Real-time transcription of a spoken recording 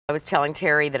I was telling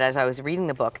Terry that as I was reading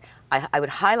the book, I would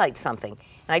highlight something,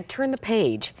 and I'd turn the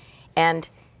page, and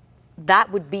that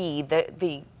would be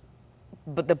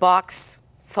the box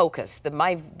focus.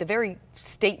 The very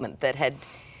statement that had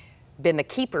been the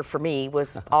keeper for me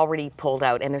was already pulled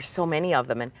out, and there's so many of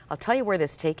them. And I'll tell you where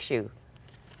this takes you.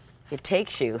 It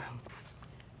takes you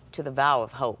to the vow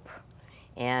of hope.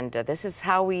 And this is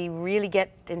how we really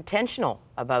get intentional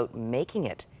about making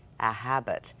it a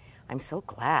habit. I'm so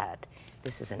glad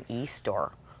this is an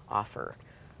e-store offer,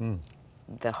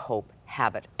 the hope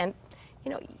habit. And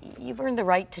you know, you've earned the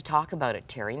right to talk about it,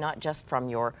 Terry, not just from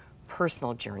your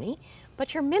personal journey,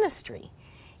 but your ministry.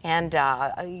 And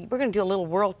we're going to do a little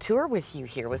world tour with you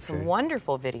here with some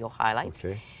wonderful video highlights.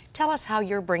 Tell us how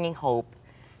you're bringing hope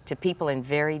to people in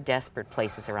very desperate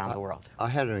places around the world. I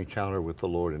had an encounter with the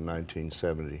Lord in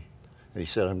 1970, and he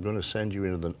said, I'm going to send you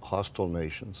into the hostile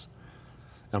nations.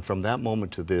 And from that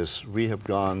moment to this, we have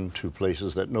gone to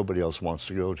places that nobody else wants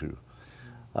to go to.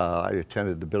 I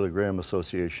attended the Billy Graham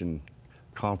Association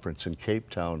conference in Cape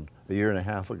Town a year and a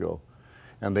half ago,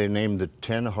 and they named the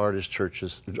 10 hardest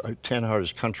churches, 10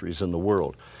 hardest countries in the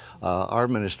world. Our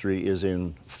ministry is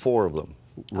in 4 of them.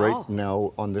 Right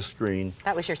now on this screen.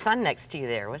 That was your son next to you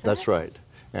there, wasn't it? That's right.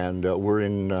 And we're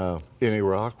in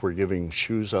Iraq. We're giving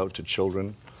shoes out to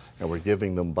children, and we're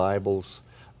giving them Bibles.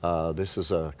 This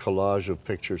is a collage of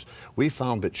pictures. We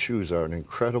found that shoes are an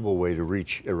incredible way to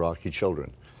reach Iraqi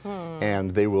children.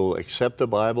 And they will accept the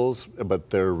Bibles,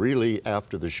 but they're really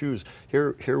after the shoes.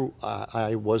 Here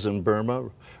I was in Burma,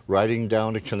 riding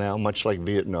down a canal, much like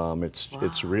Vietnam.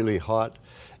 It's really hot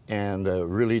and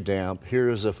really damp. Here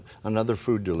is another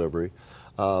food delivery.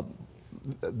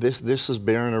 This is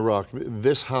Barren, Iraq.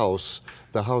 This house,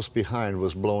 the house behind,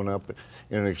 was blown up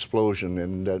in an explosion,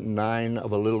 and 9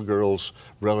 of a little girl's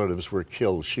relatives were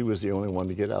killed. She was the only one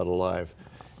to get out alive.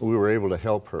 We were able to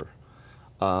help her.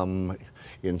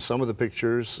 In some of the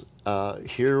pictures,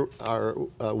 here are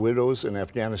widows in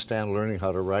Afghanistan learning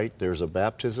how to write. There's a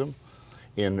baptism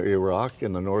in Iraq,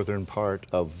 in the northern part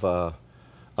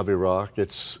of Iraq.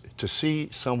 It's to see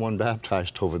someone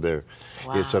baptized over there.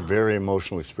 Wow. It's a very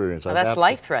emotional experience. Well, that's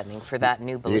life-threatening for that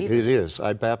new believer. It is.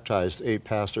 I baptized 8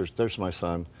 pastors. There's my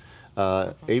son.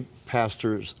 8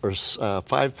 pastors, or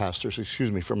 5 pastors,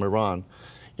 excuse me, from Iran,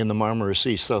 in the Marmara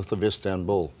Sea, south of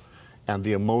Istanbul, and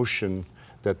the emotion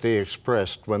that they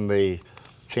expressed when they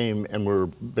came and were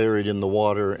buried in the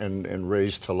water and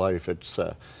raised to life. It's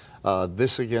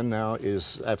this again now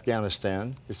is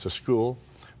Afghanistan. It's a school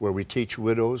where we teach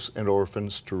widows and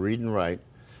orphans to read and write,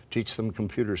 teach them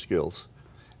computer skills,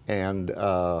 and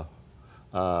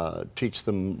teach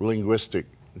them linguistic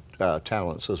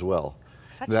talents as well.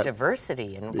 Such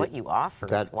diversity in what you offer.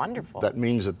 It's wonderful. That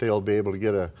means that they'll be able to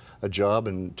get a job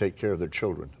and take care of their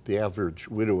children. The average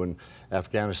widow in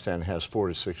Afghanistan has 4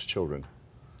 to 6 children.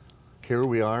 Here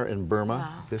we are in Burma.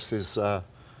 Wow. This is,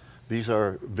 these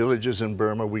are villages in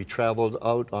Burma. We traveled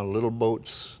out on little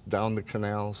boats down the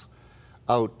canals,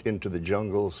 out into the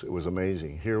jungles. It was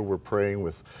amazing. Here we're praying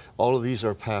with, all of these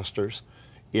are pastors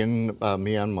in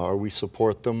Myanmar. We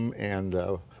support them, and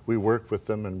we work with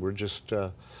them, and we're just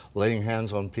laying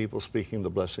hands on people, speaking the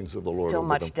blessings of the Lord. Still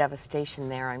much devastation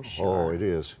there, I'm sure. Oh, it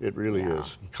is. It really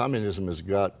is. Communism has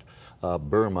got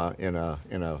Burma in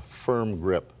a firm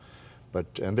grip,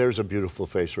 and there's a beautiful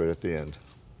face right at the end.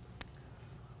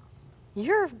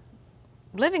 You're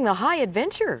living the high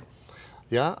adventure.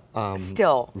 Yeah.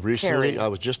 Still, recently, Terry. I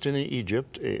was just in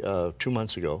Egypt 2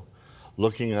 months ago,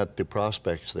 looking at the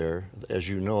prospects there. As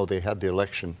you know, they had the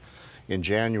election in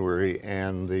January,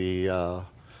 and the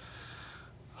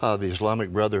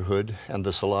Islamic Brotherhood and the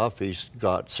Salafis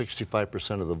got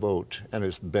 65% of the vote, and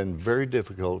it's been very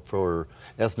difficult for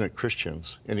ethnic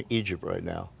Christians in Egypt right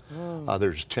now.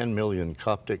 There's 10 million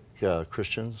Coptic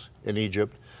Christians in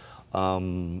Egypt.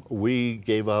 We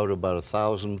gave out about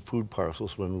 1,000 food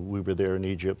parcels when we were there in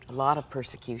Egypt. A lot of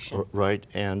persecution. Right,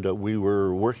 and we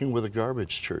were working with a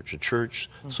garbage church, a church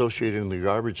associated in the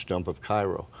garbage dump of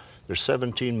Cairo. There's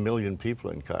 17 million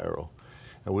people in Cairo.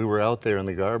 And we were out there in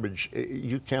the garbage.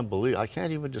 You can't believe, I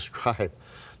can't even describe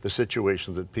the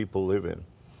situations that people live in.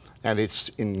 And it's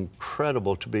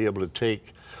incredible to be able to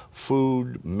take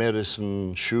food,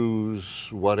 medicine, shoes,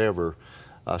 whatever,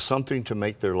 something to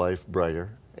make their life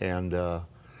brighter, and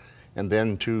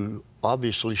then to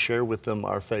obviously share with them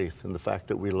our faith and the fact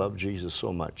that we love Jesus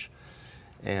so much.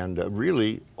 And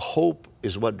really, hope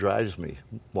is what drives me,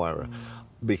 Moira.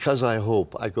 Because I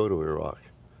hope, I go to Iraq.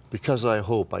 Because I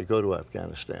hope, I go to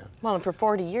Afghanistan. Well, and for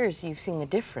 40 years, you've seen the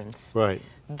difference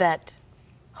that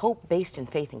hope based in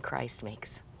faith in Christ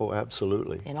makes. Oh,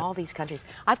 absolutely. In all these countries.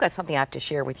 I've got something I have to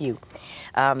share with you.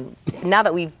 Now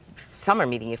that we've some are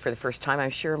meeting you for the first time, I'm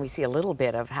sure, and we see a little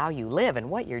bit of how you live and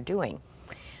what you're doing.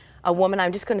 A woman,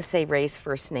 I'm just going to say Ray's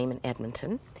first name in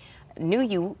Edmonton, knew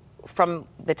you from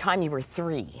the time you were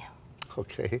 3.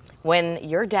 Okay. When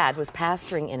your dad was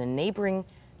pastoring in a neighboring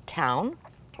town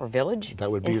or village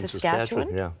That would be in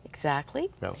Saskatchewan, yeah.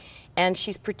 Exactly. Yeah. And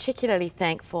she's particularly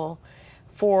thankful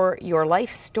for your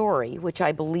life story, which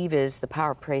I believe is the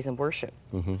power of praise and worship,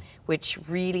 which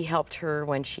really helped her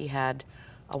when she had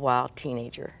a wild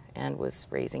teenager and was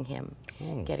raising him,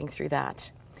 getting through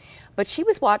that. But she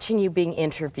was watching you being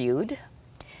interviewed,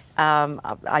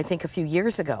 I think a few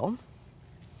years ago,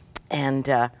 and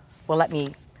well, let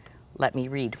me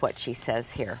read what she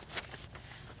says here.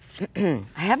 I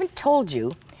haven't told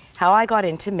you how I got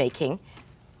into making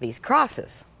these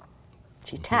crosses.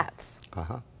 She tats.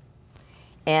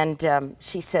 And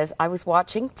she says, I was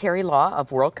watching Terry Law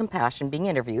of World Compassion being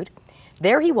interviewed.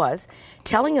 There he was,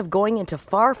 telling of going into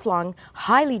far-flung,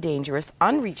 highly dangerous,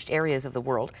 unreached areas of the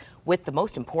world with the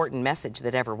most important message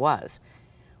that ever was.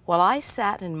 While I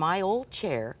sat in my old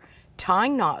chair,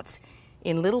 tying knots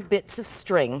in little bits of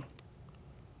string,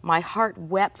 my heart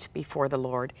wept before the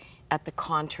Lord at the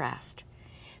contrast.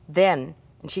 Then,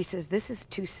 and she says, this is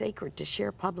too sacred to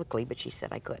share publicly, but she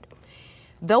said I could.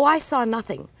 Though I saw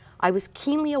nothing, I was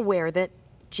keenly aware that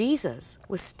Jesus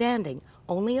was standing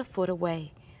only a foot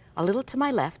away, a little to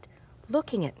my left,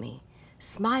 looking at me,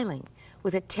 smiling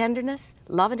with a tenderness,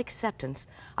 love, and acceptance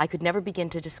I could never begin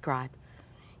to describe.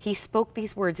 He spoke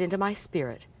these words into my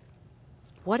spirit.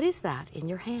 What is that in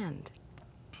your hand?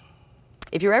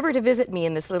 If you're ever to visit me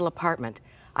in this little apartment,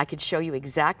 I could show you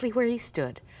exactly where he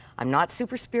stood. I'm not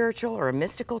super spiritual or a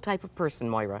mystical type of person,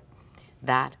 Moira.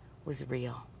 That was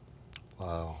real.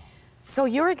 Wow. So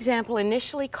your example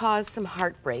initially caused some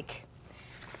heartbreak,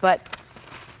 but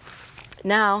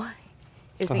now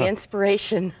is the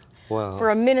inspiration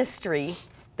for a ministry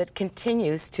that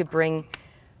continues to bring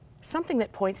something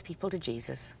that points people to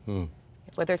Jesus,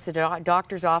 whether it's a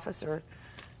doctor's office or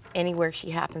anywhere she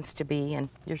happens to be, and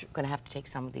you're going to have to take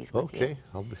some of these with you. Okay,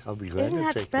 I'll be glad to take them. Isn't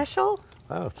that special?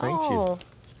 Oh, thank you.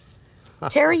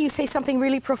 Terry, you say something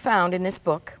really profound in this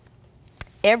book.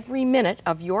 Every minute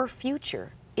of your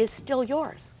future is still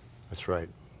yours. That's right.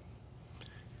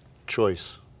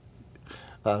 Choice.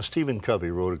 Stephen Covey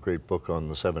wrote a great book on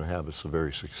the 7 habits of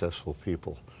very successful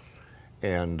people.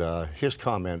 And his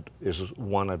comment is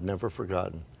one I've never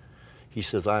forgotten. He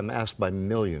says, I'm asked by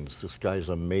millions, this guy's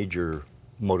a major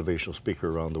motivational speaker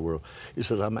around the world. He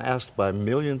said, I'm asked by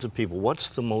millions of people, what's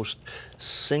the most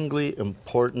singly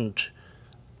important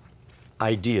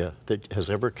idea that has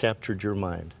ever captured your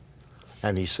mind?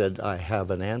 And he said, I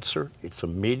have an answer. It's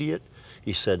immediate.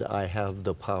 He said, I have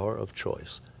the power of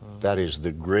choice. That is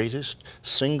the greatest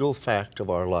single fact of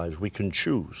our lives. We can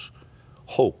choose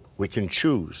hope. We can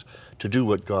choose to do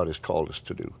what God has called us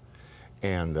to do.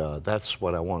 And that's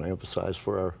what I want to emphasize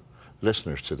for our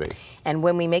listeners today. And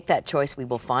when we make that choice, we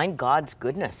will find God's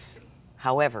goodness,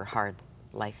 however hard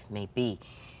life may be.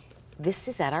 This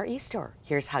is at our e-store.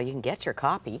 Here's how you can get your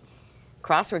copy.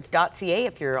 Crosswords.ca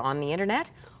if you're on the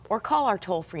internet, or call our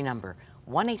toll-free number,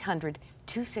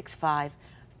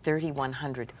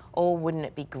 1-800-265-3100. Oh, wouldn't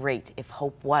it be great if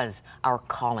hope was our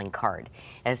calling card,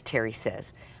 as Terry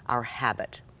says, our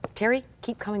habit. Terry,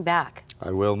 keep coming back.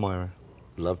 I will, Myra.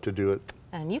 Love to do it.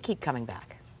 And you keep coming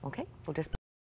back, okay? We'll just